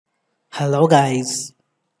Hello guys,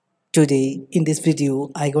 today in this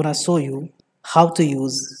video I gonna show you how to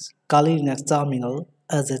use Kali Linux Terminal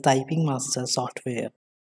as a typing master software.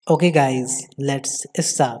 Okay guys, let's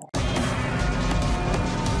start.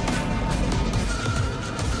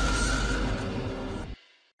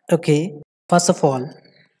 Okay, first of all,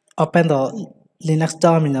 open the Linux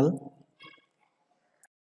terminal.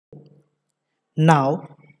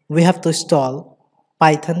 Now we have to install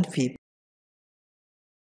Python 5.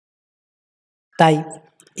 Type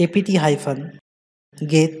apt-get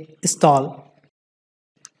install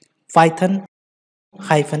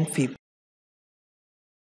python-5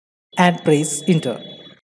 and press enter.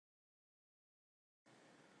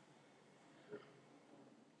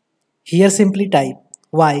 Here simply type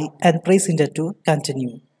Y and press enter to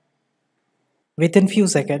continue. Within few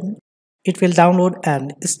seconds, it will download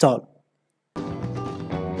and install.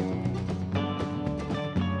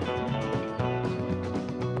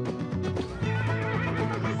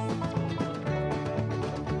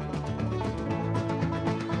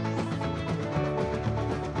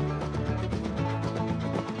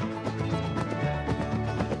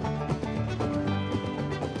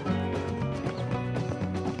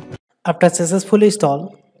 After successfully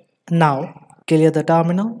install, now clear the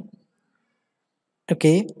terminal.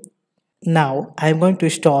 Okay, now I am going to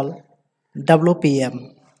install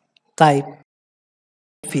WPM. Type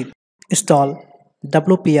pip install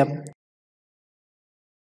WPM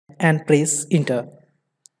and press enter.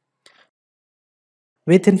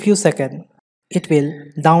 Within few seconds, it will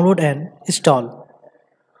download and install.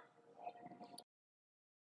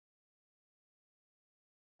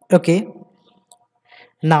 Okay,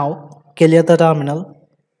 now clear the terminal.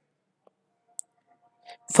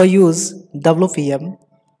 For use WPM,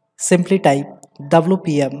 simply type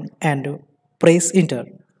WPM and press enter.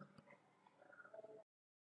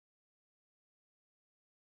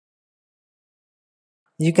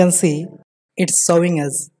 You can see it's showing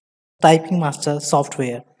as Typing Master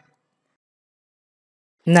software.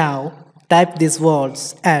 Now type these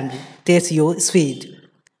words and test your speed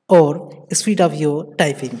or speed of your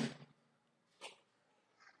typing.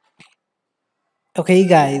 Okay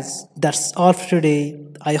guys, that's all for today.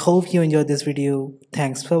 I hope you enjoyed this video.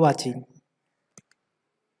 Thanks for watching.